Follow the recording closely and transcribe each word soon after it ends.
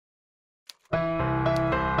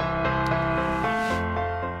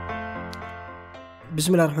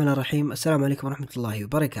Bismillahirrahmanirrahim. Assalamu alaikum wa rahmatullahi wa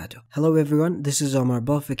barakatuh. Hello everyone, this is Omar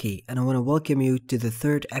Bofaki and I want to welcome you to the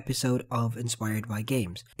third episode of Inspired by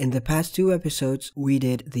Games. In the past two episodes, we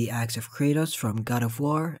did the axe of Kratos from God of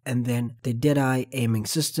War and then the Deadeye aiming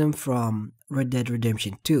system from Red Dead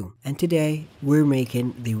Redemption 2. And today, we're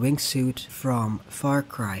making the wingsuit from Far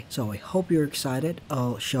Cry. So I hope you're excited.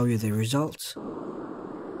 I'll show you the results.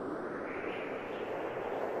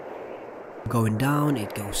 Going down,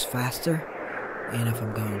 it goes faster. And if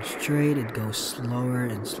I'm going straight, it goes slower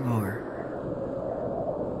and slower.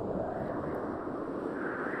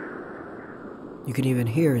 You can even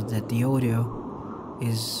hear that the audio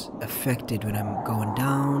is affected when I'm going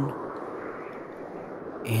down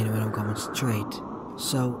and when I'm going straight.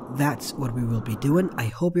 So that's what we will be doing. I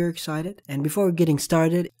hope you're excited. And before getting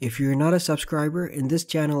started, if you're not a subscriber, in this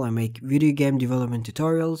channel I make video game development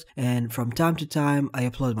tutorials and from time to time I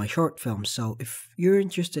upload my short films. So if you're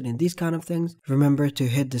interested in these kind of things, remember to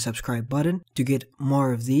hit the subscribe button to get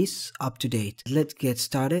more of these up to date. Let's get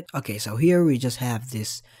started. Okay, so here we just have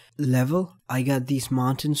this level. I got these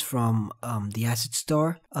mountains from the asset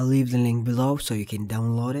store. I'll leave the link below so you can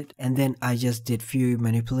download it. And then I just did few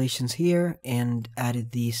manipulations here and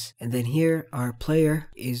added these. And then here our player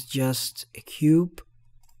is just a cube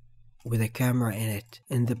with a camera in it.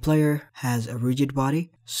 And the player has a rigid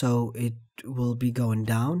body, so it will be going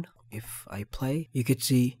down. If I play, you could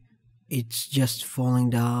see it's just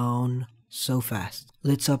falling down so fast.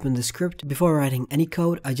 Let's open the script. Before writing any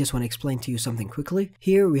code, I just want to explain to you something quickly.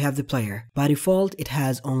 Here we have the player. By default, it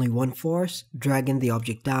has only one force, dragging the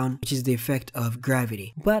object down, which is the effect of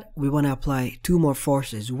gravity. But we want to apply two more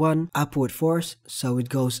forces. One, upward force, so it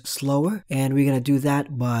goes slower. And we're going to do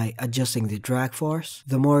that by adjusting the drag force.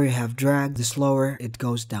 The more you have drag, the slower it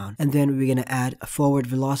goes down. And then we're going to add a forward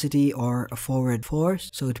velocity or a forward force,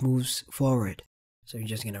 so it moves forward. So you're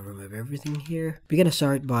just gonna remove everything here. We're gonna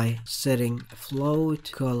start by setting a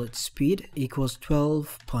float, call it speed equals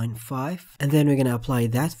 12.5, and then we're gonna apply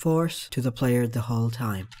that force to the player the whole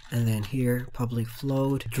time. And then here, public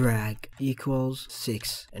float drag equals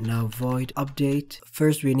 6. And now void update.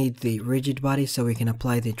 First we need the rigid body so we can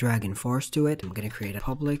apply the drag and force to it. I'm gonna create a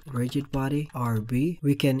public rigid body RB.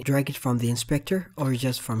 We can drag it from the inspector or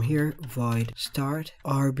just from here, void start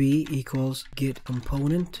RB equals get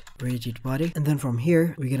component rigid body, and then from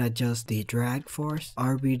here we're gonna adjust the drag force.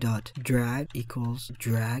 rb.drag equals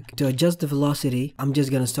drag. To adjust the velocity, I'm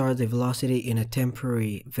just gonna start the velocity in a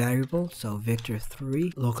temporary variable, so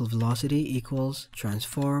vector3 local velocity equals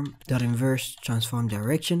transform.inverse transform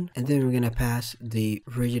direction, and then we're gonna pass the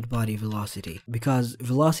rigid body velocity because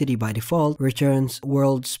velocity by default returns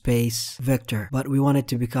world space vector, but we want it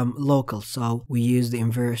to become local, so we use the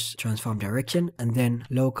inverse transform direction, and then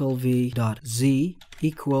local v.z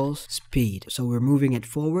equals speed. So we're moving it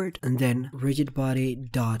forward, and then rigid body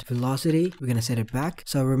dot velocity, we're gonna set it back.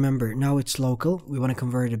 So remember, now it's local, we want to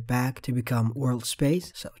convert it back to become world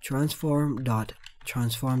space, so transform dot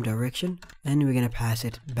transform direction, and we're gonna pass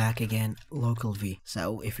it back again local v.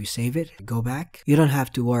 So if you save it, go back, you don't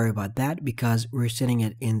have to worry about that because we're setting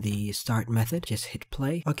it in the start method. Just hit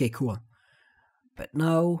play. Okay, cool. But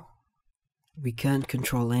now we can't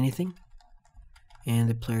control anything and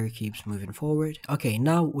the player keeps moving forward. Okay,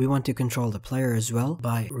 now we want to control the player as well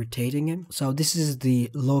by rotating him. So this is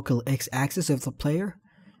the local x-axis of the player.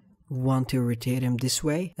 We want to rotate him this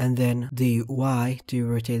way, and then the y to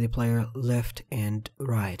rotate the player left and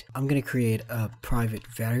right. I'm gonna create a private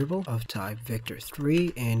variable of type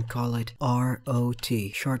vector3 and call it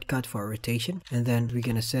ROT, shortcut for rotation, and then we're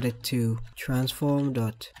gonna set it to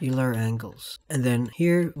transform.Euler angles, and then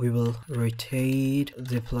here we will rotate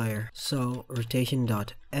the player. So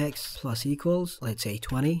rotation.x plus equals, let's say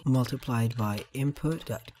 20, multiplied by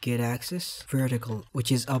input.getAxis vertical, which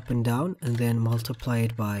is up and down, and then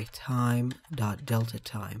multiplied by time.delta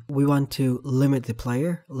time. We want to limit the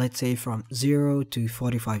player, let's say from 0 to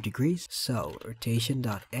 45 degrees. So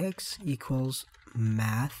rotation.x equals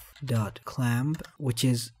math.clamp, which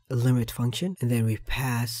is a limit function, and then we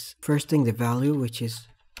pass first thing the value, which is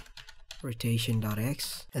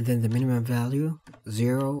rotation.x, and then the minimum value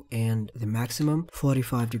 0 and the maximum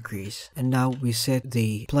 45 degrees. And now we set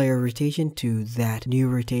the player rotation to that new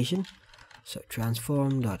rotation. So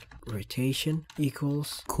transform.rotation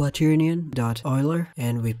equals quaternion.Euler,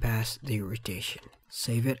 and we pass the rotation.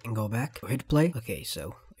 Save it and go back. Hit play. Okay,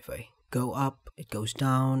 so if I go up, it goes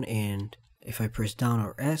down, and if I press down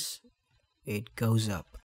or S, it goes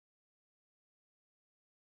up.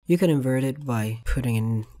 You can invert it by putting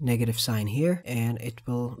a negative sign here and it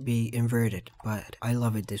will be inverted, but I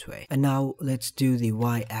love it this way. And now let's do the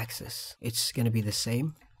y-axis. It's gonna be the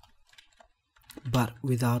same, but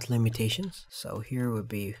without limitations. So here would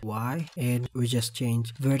be y, and we just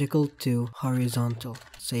change vertical to horizontal.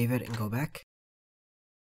 Save it and go back.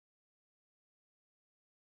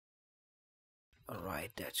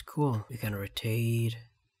 Alright, that's cool. We can rotate.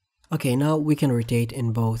 Okay, now we can rotate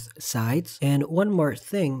in both sides. And one more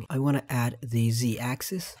thing, I want to add the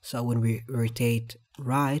z-axis. So when we rotate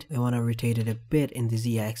right, I want to rotate it a bit in the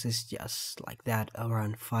z-axis, just like that,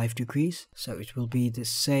 around 5 degrees. So it will be the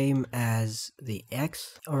same as the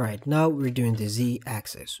x. Alright, now we're doing the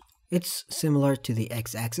z-axis. It's similar to the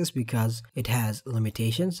x-axis because it has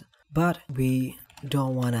limitations, but we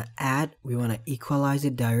don't want to add, we want to equalize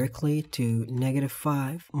it directly to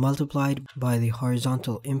 -5 multiplied by the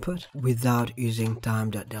horizontal input without using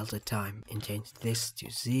time.delta time, and change this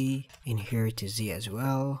to z, in here to z as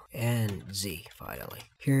well, and z finally.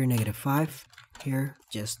 Here -5, here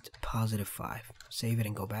just +5. Save it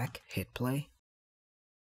and go back, hit play.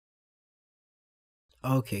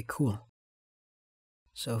 Okay, cool.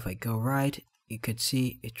 So if I go right, you could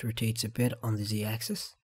see it rotates a bit on the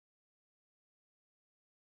z-axis.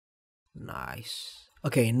 Nice.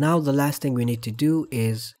 Okay, now the last thing we need to do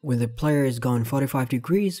is, when the player is going 45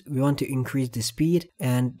 degrees, we want to increase the speed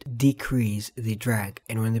and decrease the drag.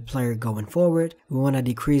 And when the player going forward, we want to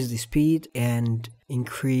decrease the speed and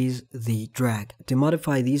increase the drag. To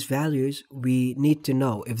modify these values, we need to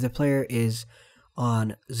know if the player is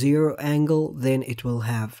on 0 angle, then it will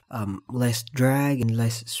have less drag and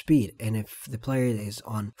less speed, and if the player is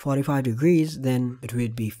on 45 degrees, then it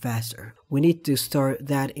would be faster. We need to store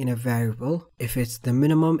that in a variable. If it's the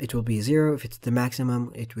minimum, it will be 0. If it's the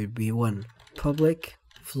maximum, it would be 1. Public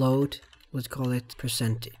float, let's call it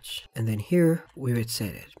percentage, and then here we would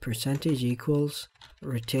set it percentage equals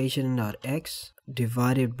rotation.x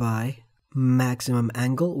divided by maximum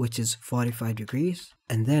angle, which is 45 degrees,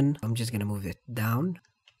 and then I'm just gonna move it down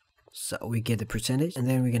so we get the percentage, and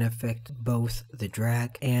then we're gonna affect both the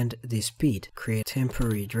drag and the speed. Create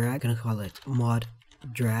temporary drag, gonna call it mod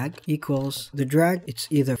drag equals the drag. It's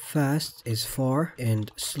either fast is 4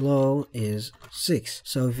 and slow is 6.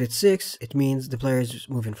 So if it's 6, it means the player is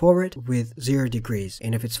moving forward with 0 degrees,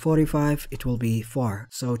 and if it's 45, it will be 4.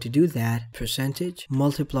 So to do that, percentage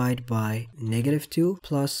multiplied by -2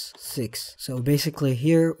 plus 6. So basically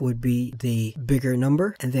here would be the bigger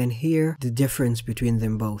number, and then here the difference between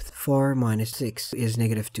them both. 4 minus 6 is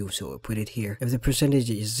 -2, so we'll put it here. If the percentage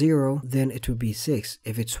is 0, then it will be 6.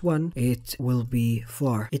 If it's 1, it will be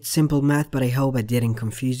 4. It's simple math, but I hope I didn't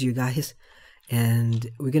confuse you guys. And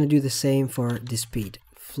we're gonna do the same for the speed.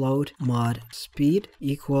 Float mod speed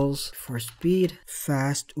equals, for speed,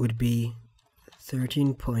 fast would be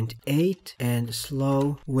 13.8 and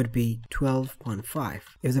slow would be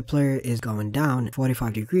 12.5. If the player is going down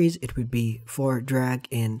 45 degrees, it would be 4 drag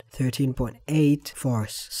and 13.8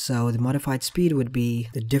 force. So the modified speed would be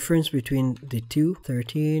the difference between the two,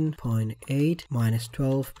 13.8 minus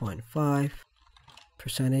 12.5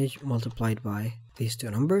 percentage multiplied by these two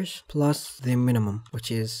numbers plus the minimum, which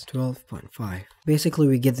is 12.5. Basically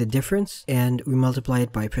we get the difference and we multiply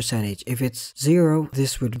it by percentage. If it's 0,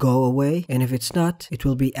 this would go away, and if it's not, it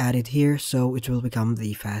will be added here, so it will become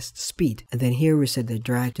the fast speed. And then here we set the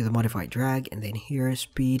drag to the modified drag, and then here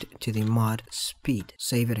speed to the mod speed.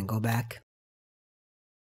 Save it and go back.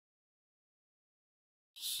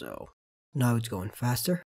 So now it's going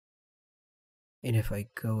faster, and if I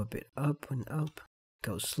go a bit up and up,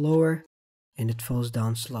 goes slower, and it falls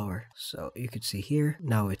down slower. So you could see here,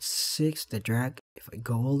 now it's 6, the drag. If I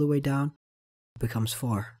go all the way down, it becomes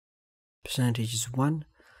 4. Percentage is 1.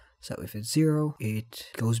 So if it's 0,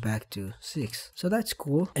 it goes back to 6. So that's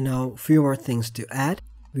cool. And now a few more things to add.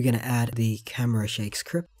 We're gonna add the camera shake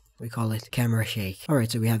script. We call it camera shake.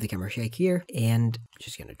 Alright, so we have the camera shake here, and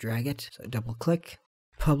just gonna drag it. So double click.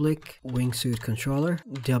 Public Wingsuit controller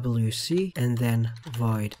WC, and then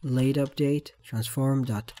void late update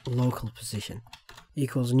transform.local position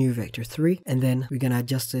equals new vector 3, and then we're gonna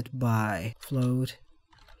adjust it by float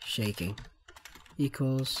shaking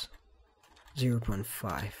equals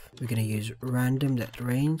 0.5. We're gonna use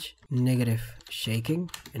random.range negative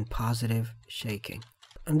shaking and positive shaking,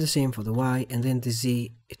 and the same for the Y, and then the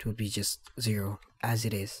Z, it would be just 0 as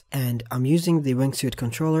it is. And I'm using the Wingsuit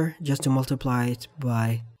controller just to multiply it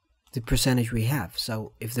by the percentage we have.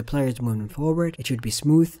 So if the player is moving forward, it should be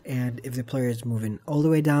smooth, and if the player is moving all the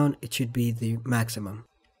way down, it should be the maximum.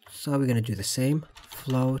 So we're gonna do the same.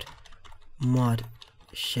 Float mod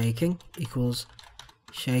shaking equals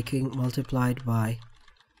shaking multiplied by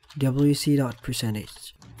WC dot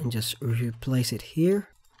percentage. and just replace it here,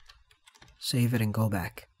 save it and go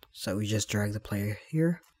back. So we just drag the player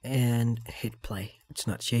here and hit play. It's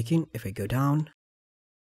not shaking. If I go down,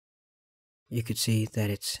 you could see that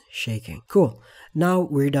it's shaking. Cool. Now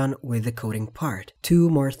we're done with the coding part. Two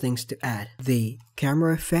more things to add: the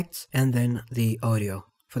camera effects and then the audio.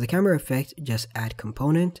 For the camera effect, just add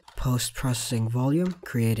component, post-processing volume,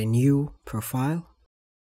 create a new profile,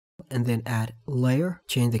 and then add layer,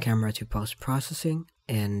 change the camera to post-processing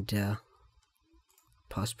and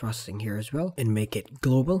post-processing here as well, and make it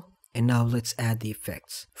global. And now let's add the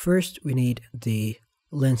effects. First, we need the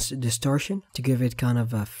lens distortion to give it kind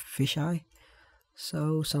of a fisheye.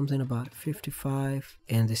 So something about 55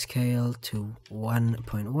 and the scale to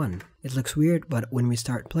 1.1. It looks weird, but when we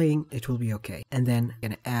start playing, it will be okay. And then I'm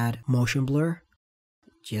gonna add motion blur.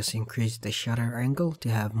 Just increase the shutter angle to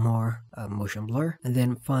have more motion blur. And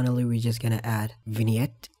then finally, we're just gonna add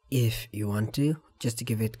vignette if you want to, just to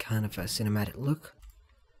give it kind of a cinematic look.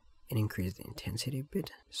 And increase the intensity a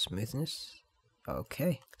bit, smoothness.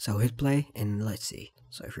 Okay, so hit play and let's see.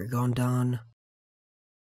 So if you're going down,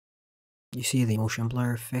 you see the motion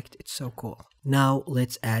blur effect. It's so cool. Now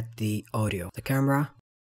let's add the audio. The camera,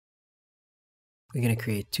 we're gonna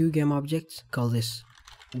create two game objects. Call this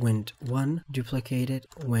wind 1, duplicate it,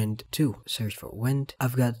 wind 2, search for wind.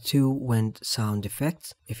 I've got 2 wind sound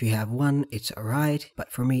effects. If you have 1, it's alright, but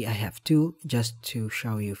for me I have 2, just to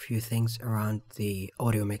show you a few things around the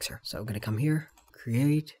audio mixer. So I'm gonna come here,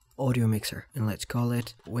 create audio mixer, and let's call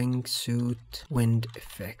it Wingsuit wind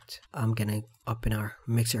effect. I'm gonna open our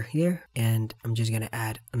mixer here, and I'm just gonna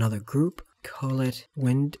add another group, call it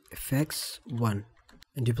wind effects 1,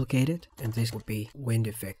 and duplicate it, and this will be wind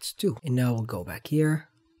effects 2. And now we'll go back here,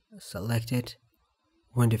 select it,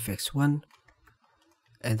 wind effects 1,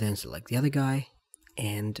 and then select the other guy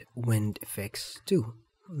and wind effects 2.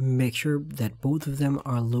 Make sure that both of them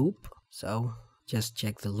are loop, so just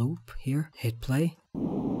check the loop here, hit play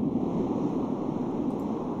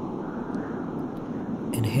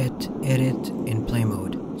and hit edit in play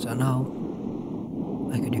mode. So now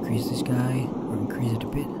I could decrease this guy or increase it a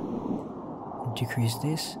bit, decrease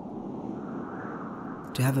this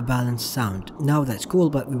to have a balanced sound. Now that's cool,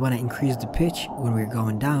 but we want to increase the pitch when we're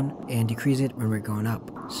going down and decrease it when we're going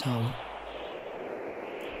up. So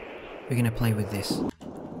we're gonna play with this.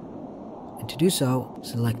 And to do so,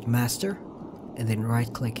 select master and then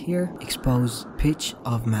right click here, expose pitch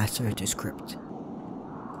of master to script.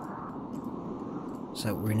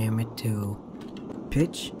 So rename it to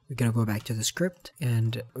pitch. We're gonna go back to the script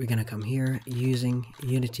and we're gonna come here using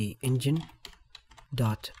Unity engine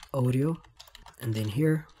 .audio, and then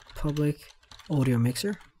here public audio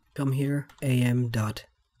mixer. Come here am.set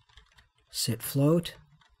float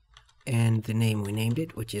and the name we named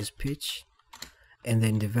it, which is pitch, and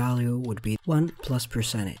then the value would be 1 plus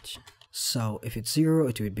percentage. So if it's 0,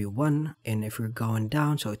 it would be 1, and if we're going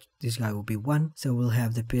down, so this guy will be 1, so we'll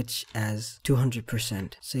have the pitch as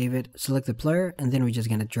 200%. Save it, select the player, and then we're just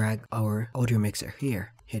gonna drag our audio mixer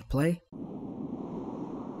here. Hit play.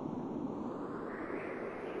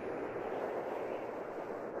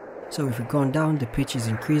 So if we're going down, the pitch is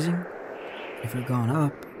increasing. If we're going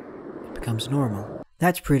up, it becomes normal.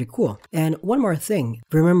 That's pretty cool. And one more thing,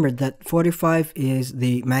 remember that 45 is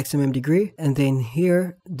the maximum degree, and then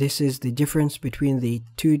here, this is the difference between the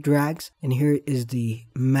two drags, and here is the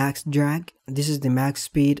max drag. This is the max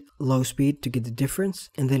speed, low speed to get the difference,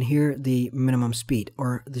 and then here the minimum speed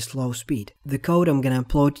or the slow speed. The code I'm gonna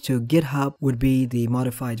upload to GitHub would be the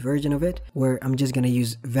modified version of it, where I'm just gonna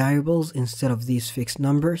use variables instead of these fixed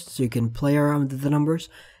numbers, so you can play around with the numbers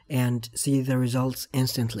and see the results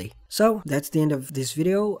instantly. So that's the end of this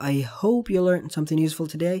video. I hope you learned something useful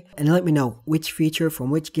today, and let me know which feature from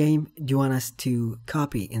which game do you want us to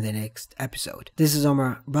copy in the next episode. This is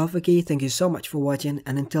Omar Balfaki. Thank you so much for watching,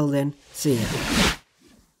 and until then, see ya.